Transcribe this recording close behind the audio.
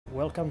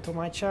welcome to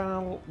my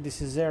channel.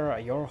 This is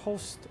Zera, your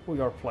host. We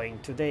are playing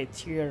today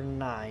Tier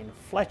 9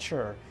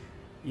 Fletcher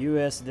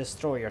US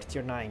Destroyer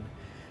Tier 9.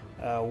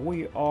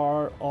 We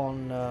are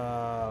on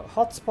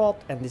hotspot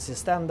and this is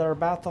standard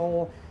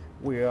battle.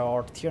 We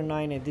are Tier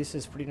 9 and this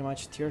is pretty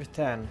much Tier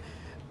 10.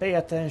 Pay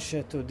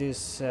attention to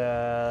this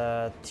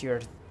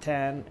Tier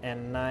 10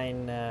 and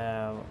 9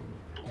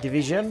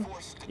 division.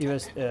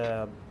 US,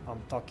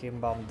 I'm talking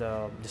about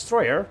the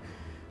destroyer.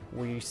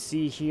 We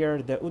see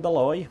here the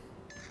Udaloy.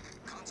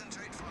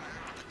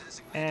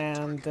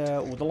 And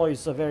Udaloy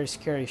is a very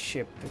scary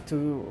ship.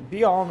 To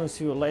be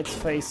honest with you, let's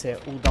face it,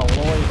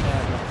 Udaloy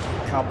and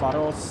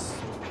Cabaros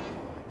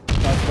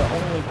are the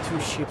only two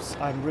ships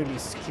I'm really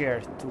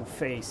scared to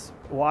face.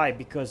 Why?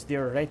 Because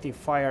they're rate of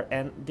fire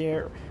and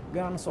their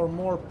guns are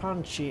more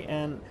punchy,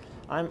 and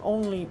I'm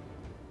only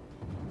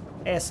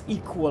as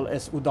equal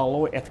as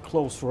Udaloy at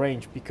close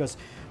range because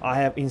I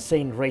have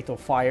insane rate of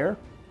fire.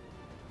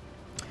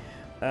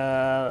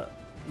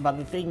 But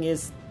the thing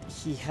is,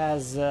 he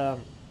has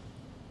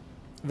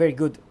very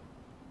good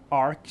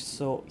arc,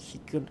 so he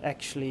could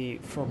actually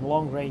from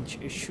long range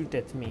shoot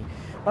at me.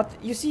 But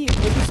you see,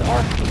 with this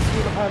arc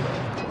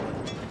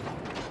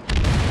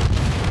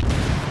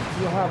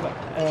you have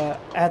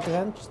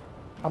advantage.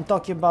 I'm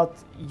talking about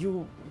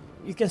you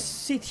can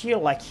sit here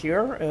like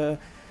here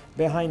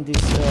behind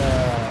this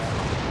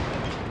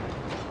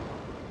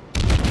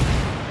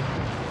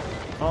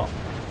oh,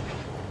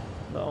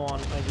 that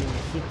one I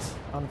didn't hit,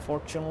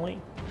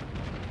 unfortunately.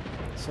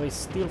 So he's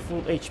still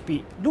full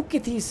HP. Look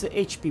at his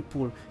HP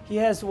pool. He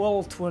has,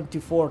 well,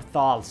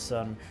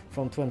 24,000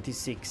 from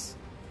 26.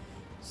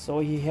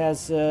 So he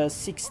has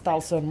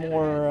 6,000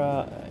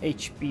 more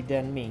HP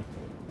than me.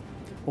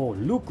 Oh,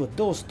 look at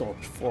those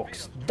torps,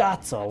 folks.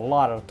 That's a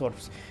lot of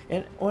torps.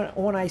 And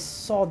when I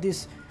saw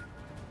this,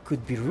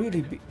 could be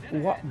really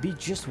be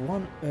just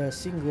one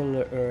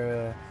single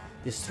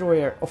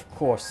destroyer. Of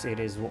course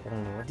it is only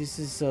one. This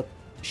is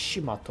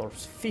Shima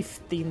torps.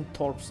 15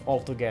 torps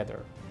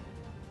altogether.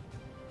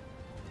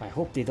 I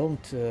hope they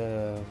don't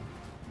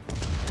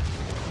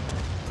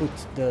put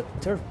the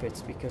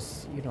turpits,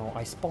 because, you know,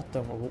 I spot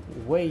them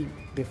way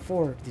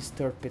before this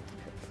turpit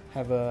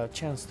have a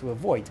chance to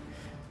avoid.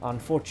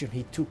 Unfortunately,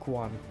 he took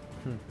one.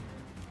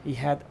 He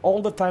had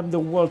all the time in the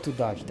world to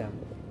dodge them.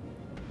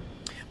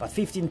 But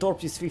 15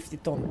 torps is 50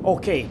 ton.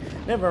 Okay,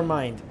 never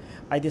mind.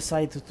 I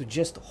decided to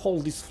just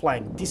hold this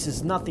flank. This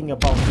is nothing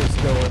about just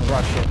go and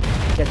rush it,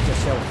 get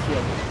yourself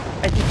killed.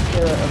 I did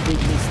a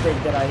big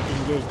mistake that I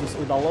engaged this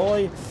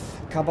Udaloy.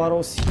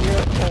 Cabaros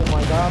here, oh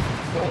my god,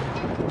 oh,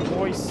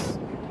 boys,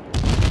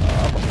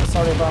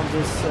 sorry about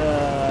this,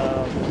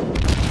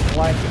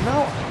 like,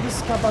 now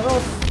this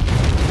Cabaros,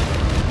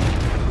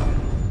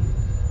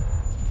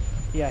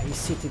 yeah, he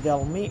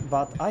citadel me,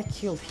 but I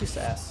killed his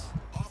ass.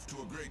 Off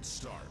to a great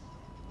start.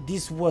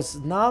 This was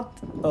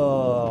not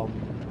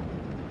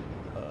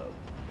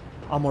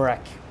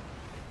Amorak.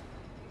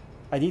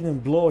 I didn't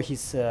blow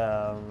his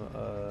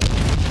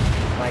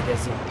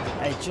magazine,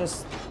 I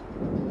just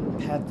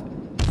had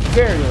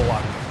very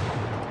luck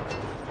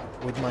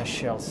with my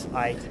shells.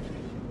 I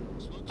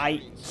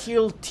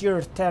killed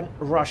tier 10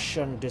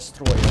 Russian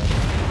destroyer,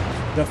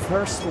 the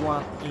first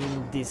one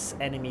in this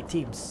enemy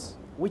teams,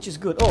 which is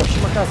good. Oh,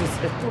 Shimakaze is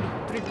at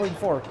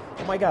 3.4.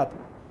 Oh my god.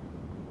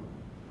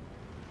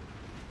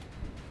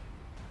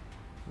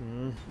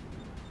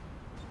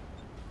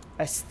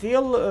 I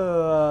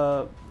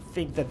still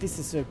think that this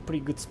is a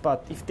pretty good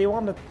spot. If they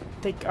want to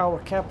take our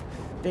cap,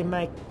 they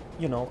might,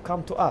 you know,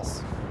 come to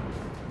us.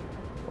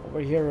 Over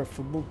here,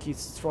 Fubuki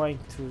is trying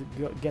to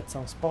get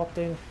some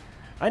spotting.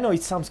 I know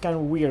it sounds kind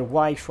of weird,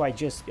 why should I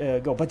just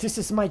go? But this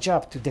is my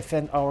job, to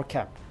defend our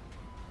cap.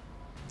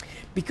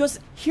 Because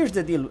here's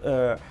the deal,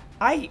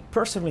 I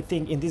personally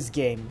think in this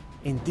game,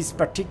 in this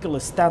particular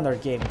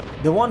standard game,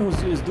 the one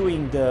who's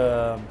doing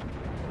the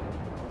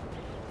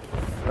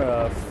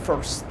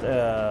first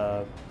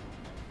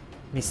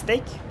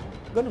mistake,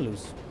 gonna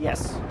lose.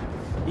 Yes.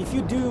 If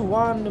you do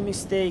one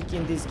mistake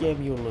in this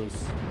game, you lose.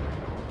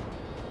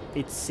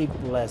 It's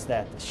simple as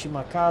that.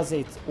 Shimakaze,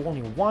 it's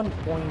only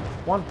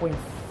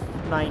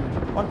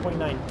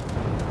 1.9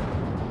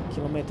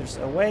 kilometers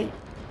away,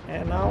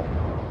 and now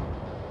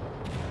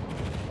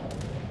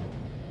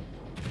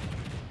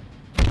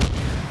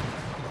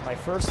my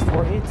first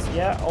 4 hits,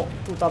 yeah, oh,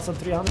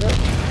 2,300,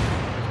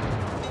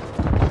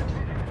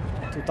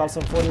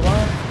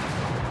 2,041.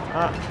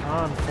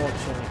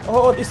 Unfortunately.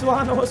 Oh, this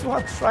one was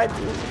one tried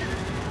to.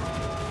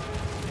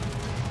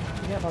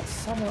 Yeah, but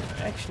someone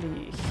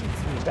actually hit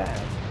me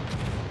bad.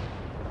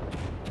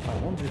 I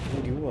wondered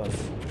who he was.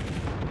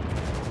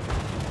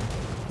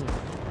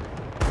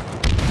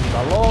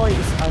 Udaloy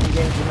is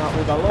engaging now.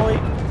 Udaloy.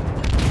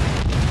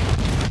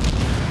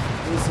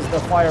 This is the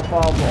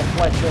firepower of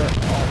Fletcher.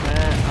 Oh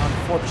man,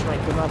 unfortunately I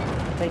could not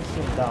take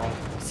him down.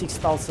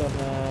 6,000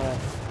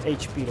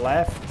 HP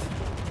left.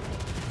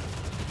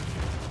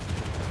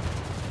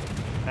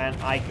 And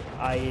I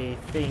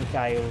think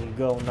I will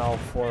go now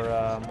for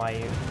my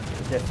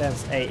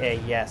defense AA.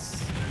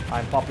 Yes,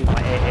 I'm popping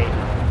my AA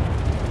now.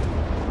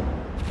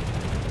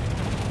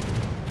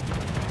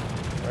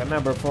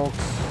 Remember folks,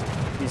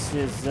 this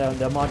is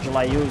the module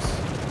I use,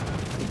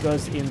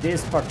 because in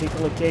this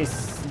particular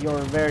case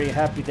you're very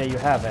happy that you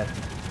have it.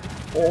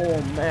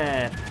 Oh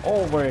man,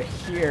 over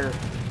here.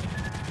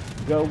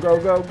 Go, go,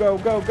 go, go,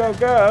 go, go,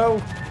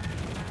 go!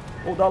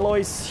 Udalo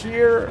is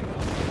here.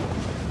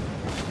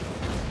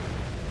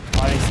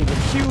 I received a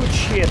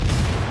huge hit.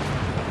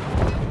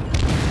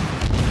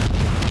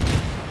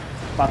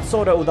 But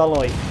so the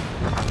Udaloi.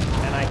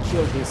 And I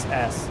killed his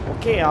ass.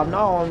 Okay, I'm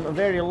now on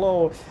very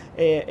low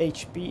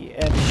HP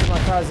and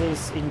Shimakaze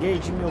is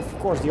engaging me. Of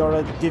course, you're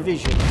a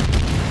division.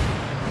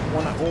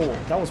 Oh,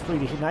 that was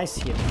pretty nice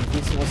hit.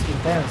 This was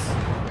intense.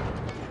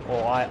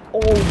 Oh, I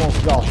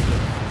almost got him.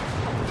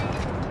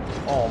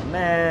 Oh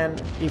man,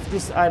 if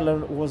this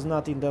island was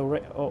not in the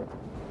oh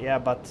yeah,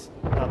 but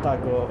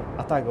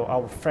Atago,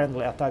 our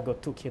friendly Atago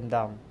took him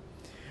down.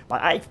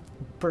 But I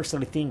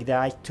personally think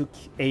that I took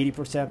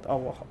 80%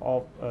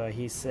 of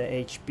his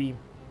HP.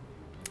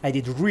 I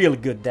did real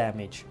good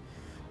damage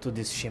to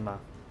this Shima.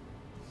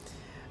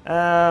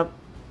 The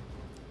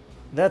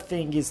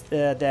thing is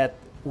that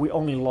we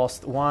only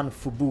lost one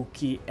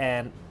Fubuki,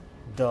 and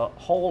the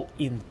whole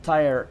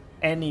entire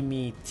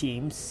enemy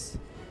teams,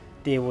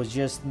 they was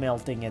just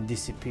melting and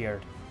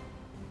disappeared.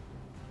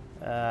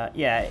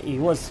 Yeah, it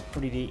was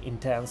pretty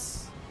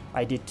intense.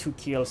 I did 2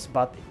 kills,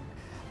 but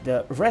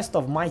the rest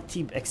of my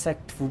team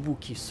except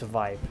Fubuki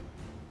survived.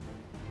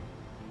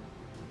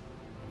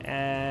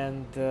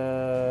 And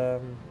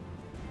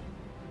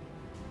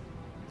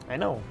I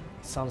know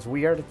it sounds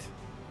weird,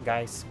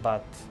 guys,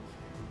 but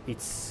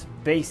it's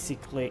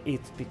basically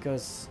it,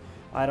 because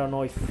I don't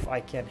know if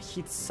I can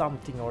hit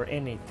something or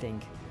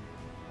anything.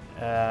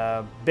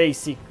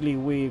 Basically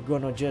we're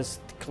gonna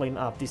just clean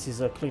up. This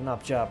is a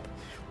cleanup job.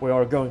 We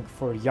are going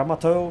for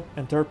Yamato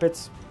and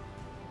Turpits,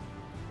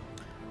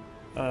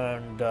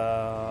 and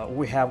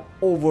we have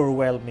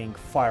overwhelming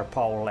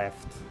firepower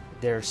left.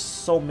 There's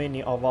so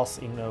many of us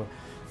in a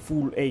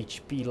full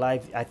HP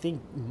live. I think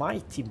my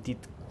team did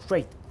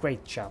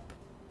great job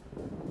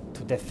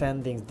to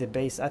defending the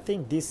base. I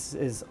think this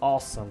is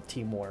awesome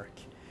teamwork.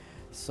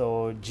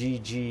 So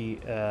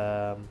GG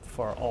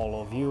for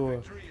all of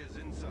you.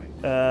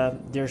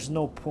 There's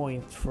no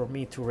point for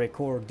me to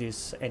record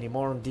this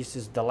anymore. This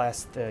is the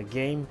last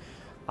game.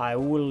 I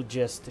will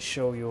just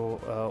show you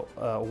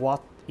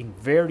what in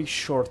very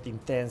short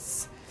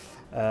intense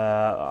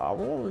I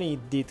only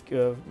did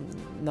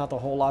not a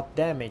whole lot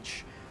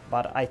damage,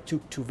 but I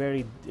took 2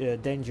 very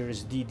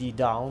dangerous DD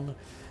down,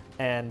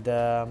 and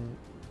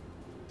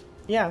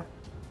yeah,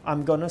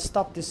 I'm gonna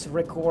stop this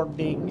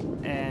recording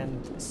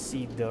and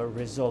see the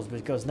results,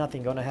 because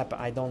nothing gonna happen.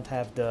 I don't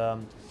have the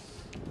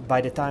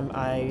by the time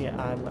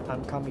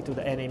I'm coming to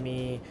the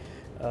enemy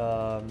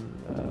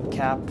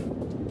Caap,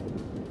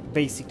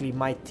 basically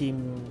my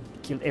team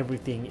killed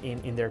everything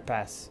in their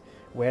pass.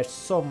 We had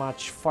so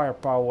much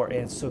firepower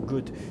and so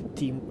good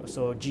team,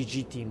 so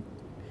GG team,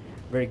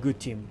 very good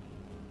team.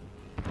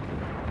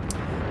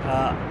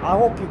 I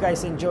hope you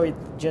guys enjoyed.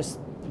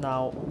 Just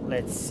now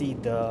let's see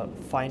the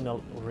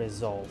final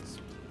results,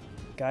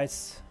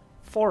 guys.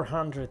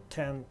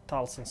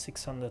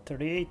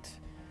 410,638,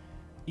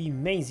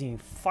 amazing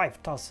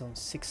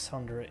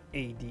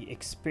 5,680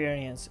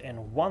 experience,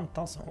 and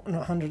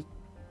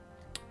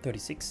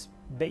 1,136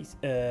 base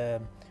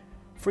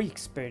free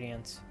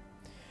experience.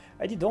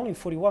 I did only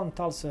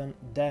 41,000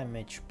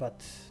 damage,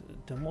 but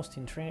the most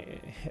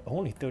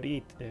only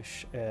 38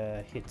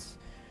 hits,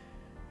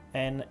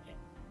 and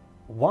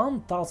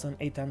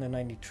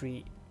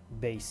 1,893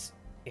 base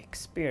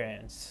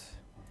experience.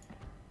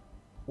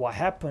 What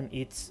happened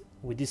is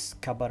with this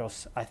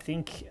Cabaros, I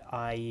think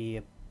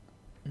I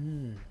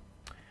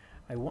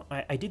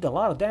did a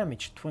lot of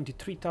damage,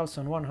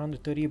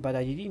 23,130, but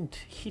I didn't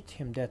hit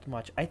him that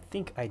much. I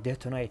think I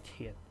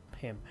detonated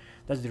him.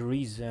 That's the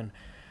reason.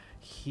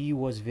 He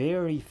was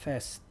very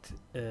fast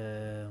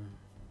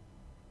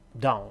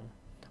down.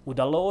 With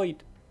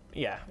Aloyd,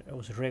 yeah, it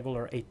was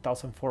regular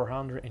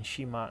 8,400, and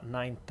Shima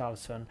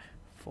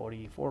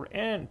 9,044,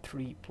 and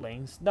 3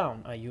 planes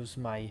down. I used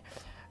my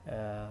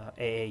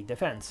AA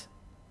defense.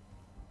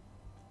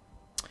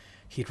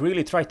 He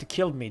really tried to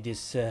kill me,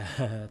 this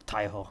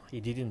Taiho. He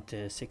didn't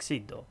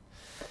succeed though.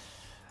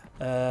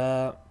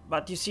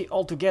 But you see,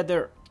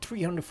 altogether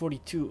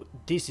 342.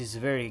 This is a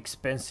very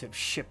expensive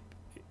ship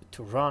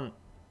to run,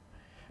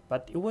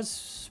 but it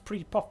was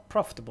pretty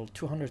profitable.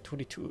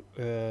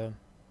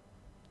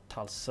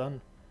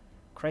 222,000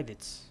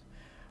 credits.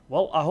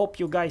 Well, I hope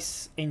you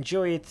guys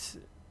enjoy it.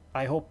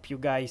 I hope you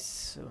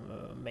guys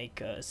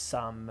make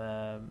some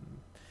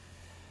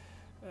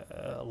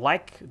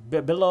like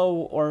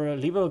below or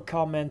leave a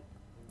comment.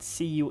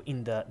 See you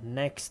in the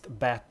next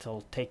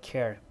battle. Take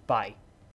care. Bye.